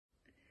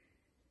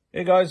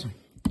Hey guys,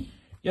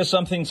 here's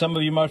something some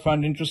of you might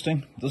find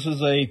interesting. This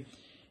is a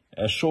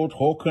short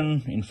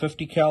Hawken in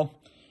 50 cal.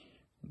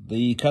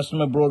 The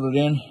customer brought it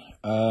in.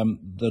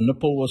 The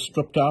nipple was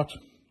stripped out.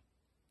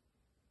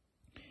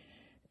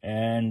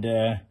 And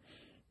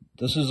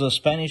this is a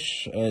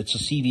Spanish, it's a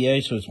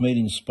CVA, so it's made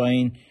in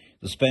Spain.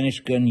 The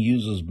Spanish gun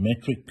uses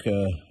metric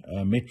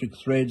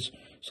threads.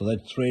 So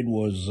that thread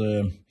was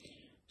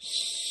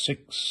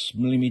 6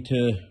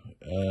 millimeter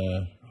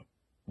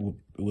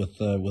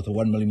with a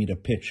 1 millimeter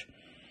pitch.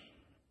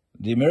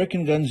 The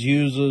American guns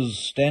uses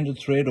standard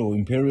thread or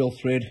imperial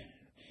thread,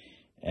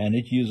 and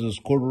it uses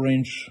 1/4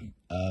 inch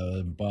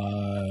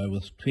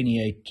with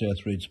 28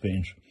 threads per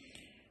inch.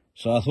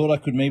 So I thought I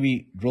could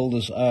maybe drill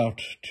this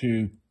out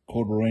to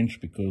 1/4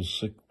 inch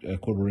because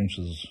 1/4 inch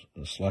is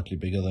slightly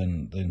bigger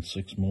than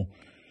 6 mil,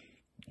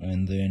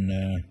 and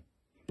then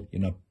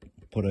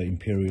put an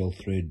imperial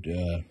thread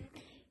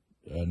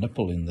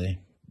nipple in there,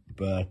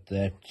 but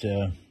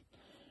that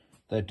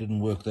didn't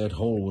work. That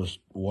hole was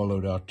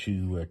wallowed out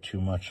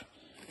too much.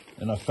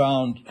 And I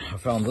found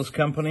this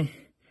company,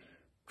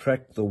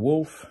 Track of the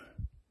Wolf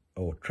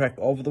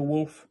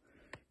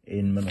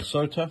in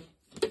Minnesota.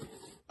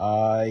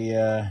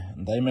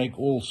 They make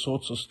all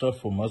sorts of stuff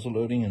for muzzle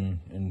loading and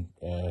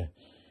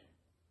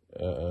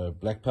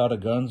black powder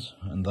guns,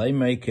 and they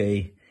make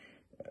a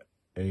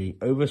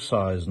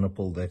oversized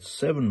nipple that's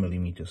 7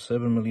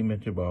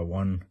 millimeter by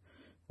 1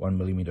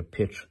 millimeter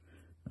pitch.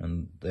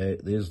 And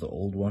there's the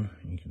old one.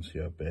 You can see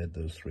how bad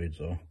those threads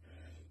are.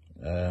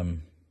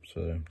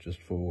 So just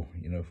for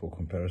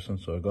comparison,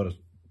 so I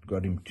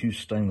got him 2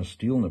 stainless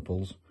steel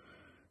nipples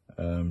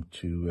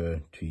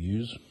to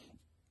use.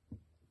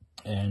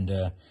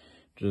 And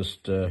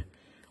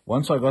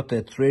once I got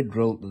that thread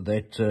drilled,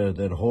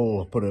 that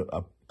hole, I put it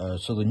up.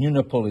 So the new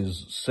nipple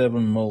is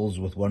 7 mils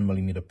with 1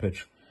 millimeter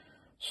pitch.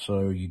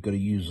 So you got to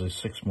use a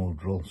 6 mil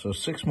drill. So a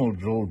 6 mil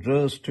drill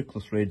just took the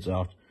threads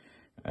out,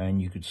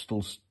 and you could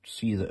still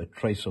see a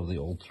trace of the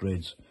old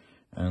threads.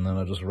 And then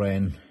I just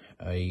ran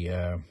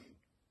a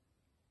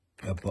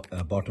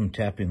bottom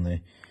tap in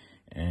there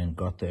and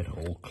got that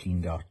all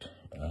cleaned out,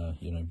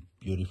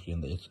 beautifully.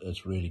 And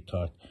it's really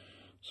tight.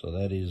 So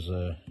that is,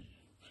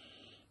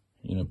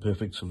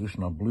 perfect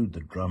solution. I blued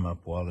the drum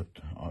up while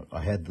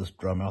I had this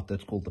drum out.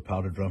 That's called the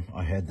powder drum.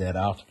 I had that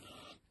out,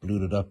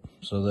 blued it up.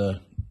 So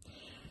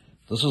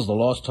this is the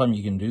last time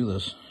you can do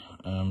this.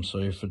 So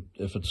if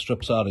it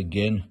strips out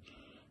again,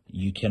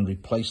 you can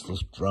replace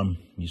this drum.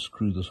 You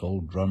screw this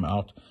whole drum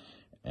out,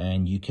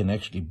 and you can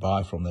actually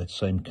buy from that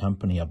same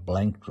company a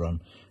blank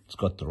drum. It's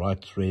got the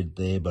right thread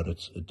there, but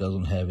it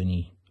doesn't have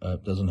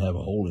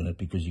a hole in it,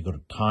 because you've got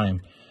to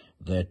time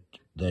that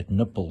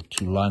nipple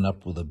to line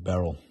up with the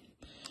barrel.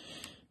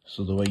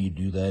 So the way you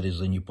do that is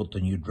then you put the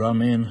new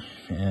drum in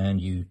and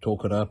you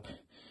torque it up,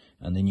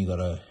 and then you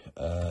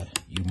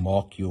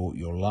mark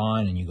your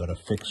line, and you got a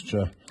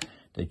fixture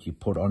that you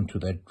put onto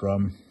that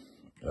drum,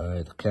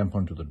 the clamp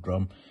onto the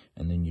drum,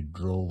 and then you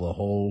drill the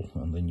hole,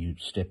 and then you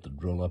step the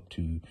drill up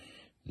to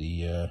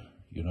the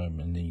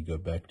and then you go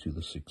back to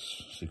the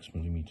 6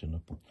 millimeter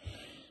nipple.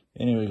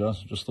 Anyway,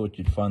 guys, I just thought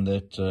you'd find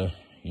that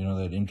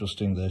that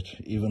interesting, that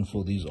even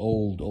for these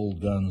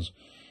old guns,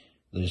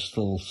 there's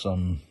still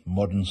some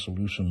modern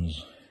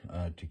solutions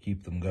to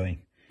keep them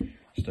going.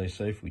 Stay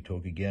safe. We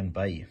talk again.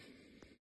 Bye.